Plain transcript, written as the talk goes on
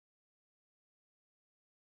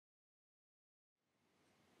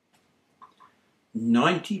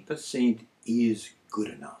90% is good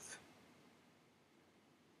enough.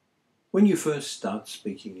 When you first start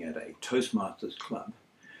speaking at a Toastmasters club,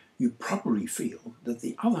 you probably feel that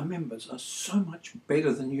the other members are so much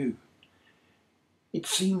better than you. It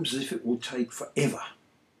seems as if it will take forever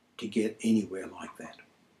to get anywhere like that.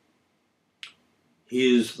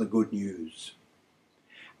 Here's the good news.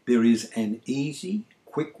 There is an easy,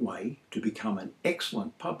 quick way to become an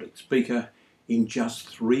excellent public speaker in just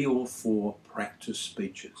 3 or 4 practice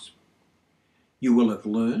speeches. You will have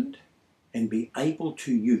learned and be able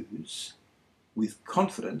to use with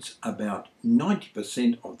confidence about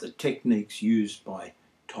 90% of the techniques used by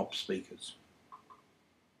top speakers.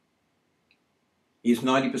 Is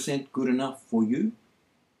 90% good enough for you?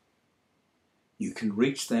 You can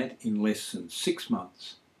reach that in less than 6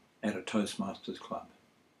 months at a Toastmasters club.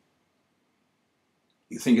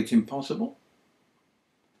 You think it's impossible?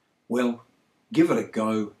 Well, give it a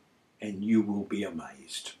go and you will be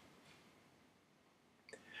amazed.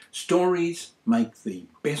 Stories make the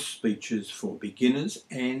best speeches for beginners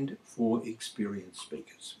and for experienced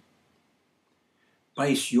speakers.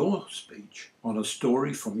 Base your speech on a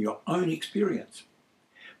story from your own experience,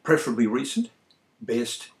 preferably recent,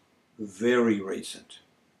 best very recent.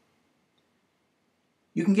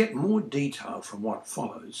 You can get more detail from what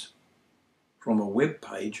follows from a web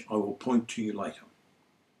page I will point to you later.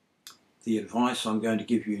 The advice I'm going to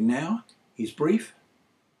give you now is brief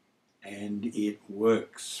and it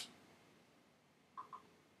works.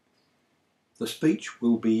 The speech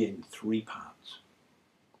will be in 3 parts.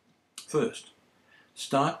 First,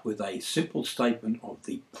 start with a simple statement of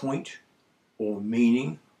the point or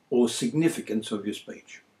meaning or significance of your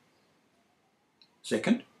speech.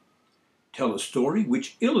 Second, tell a story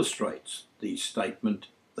which illustrates the statement,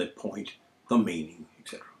 the point, the meaning,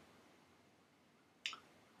 etc.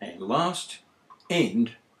 And last,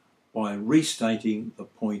 end by restating the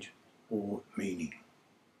point or meaning.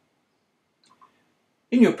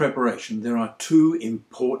 In your preparation, there are 2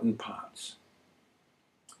 important parts.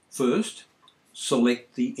 First,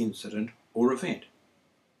 select the incident or event.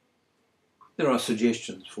 There are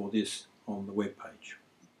suggestions for this on the web page.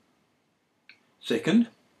 Second,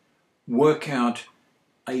 work out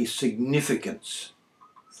a significance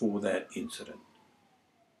for that incident.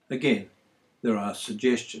 Again, there are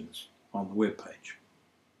suggestions on the web page.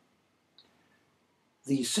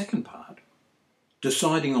 The second part,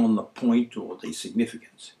 deciding on the point or the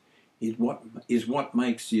significance, is what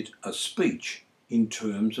makes it a speech in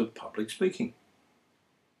terms of public speaking.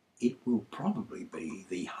 It will probably be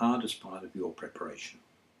the hardest part of your preparation.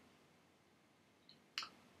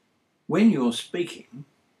 When you're speaking,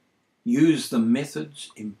 use the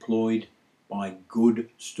methods employed by good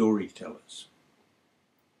storytellers.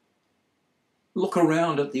 Look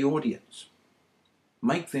around at the audience.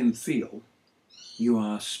 Make them feel you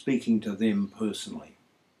are speaking to them personally.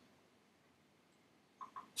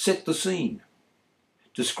 Set the scene.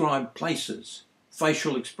 Describe places,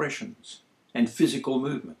 facial expressions, and physical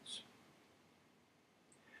movements.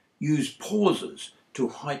 Use pauses to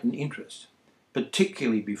heighten interest,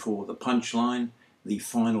 particularly before the punchline, the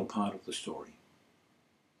final part of the story.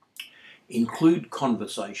 Include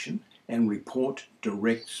conversation and report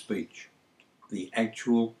direct speech, the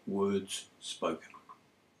actual words spoken.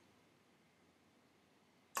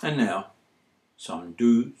 And now, some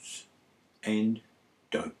do's and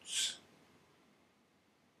don'ts.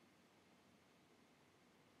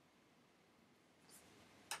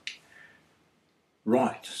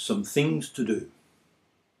 Right, some things to do.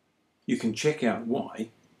 You can check out why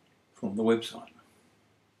from the website.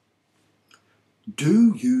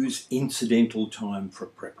 Do use incidental time for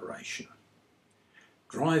preparation.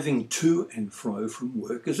 Driving to and fro from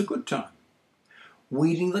work is a good time.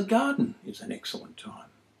 Weeding the garden is an excellent time.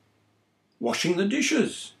 Washing the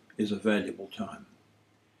dishes is a valuable time.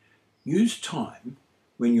 Use time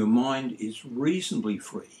when your mind is reasonably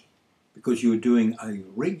free because you're doing a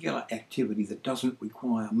regular activity that doesn't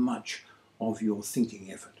require much of your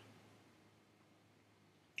thinking effort.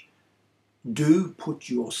 Do put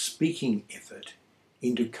your speaking effort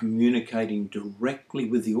into communicating directly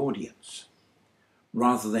with the audience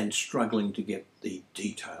rather than struggling to get the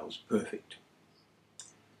details perfect.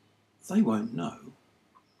 They won't know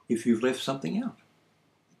if you've left something out.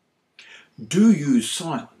 Do use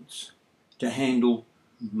silence to handle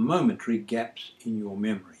momentary gaps in your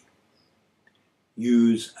memory.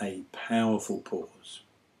 Use a powerful pause.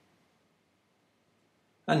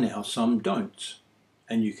 And now some don'ts,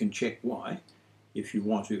 and you can check why if you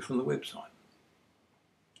want to from the website.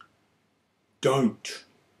 Don't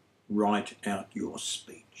write out your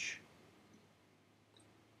speech.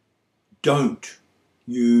 Don't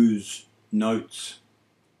use Notes.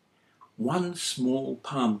 One small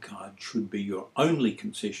palm card should be your only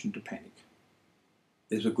concession to panic.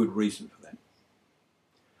 There's a good reason for that.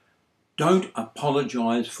 Don't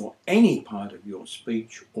apologise for any part of your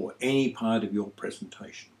speech or any part of your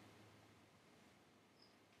presentation.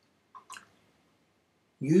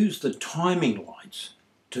 Use the timing lights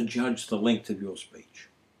to judge the length of your speech.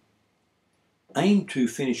 Aim to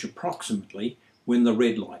finish approximately when the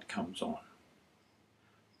red light comes on.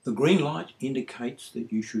 The green light indicates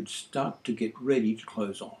that you should start to get ready to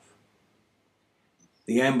close off.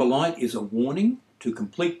 The amber light is a warning to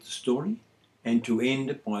complete the story and to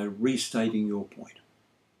end by restating your point.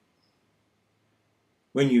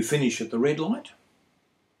 When you finish at the red light,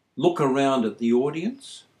 look around at the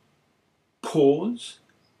audience, pause,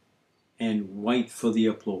 and wait for the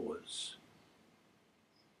applause.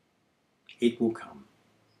 It will come.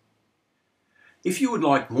 If you would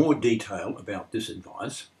like more detail about this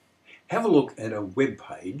advice, have a look at a web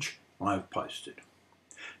page I've posted.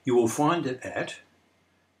 You will find it at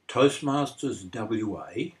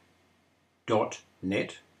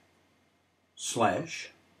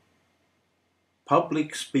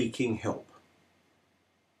toastmasterswa.net/public speaking help.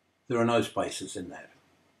 There are no spaces in that.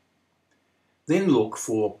 Then look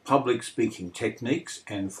for public speaking techniques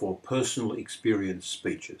and for personal experience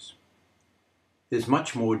speeches. There's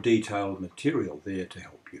much more detailed material there to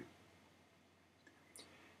help you.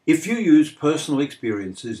 If you use personal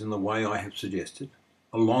experiences in the way I have suggested,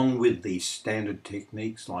 along with the standard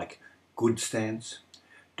techniques like good stance,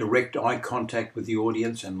 direct eye contact with the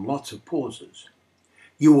audience and lots of pauses,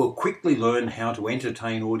 you will quickly learn how to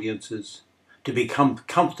entertain audiences, to become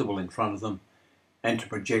comfortable in front of them, and to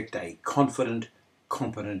project a confident,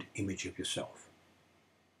 competent image of yourself.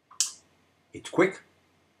 It's quick,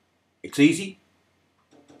 it's easy,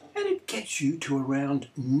 and it gets you to around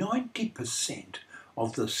 90%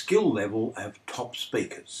 of the skill level of top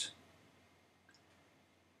speakers.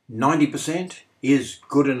 90% is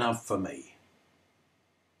good enough for me.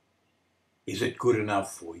 Is it good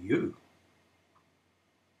enough for you?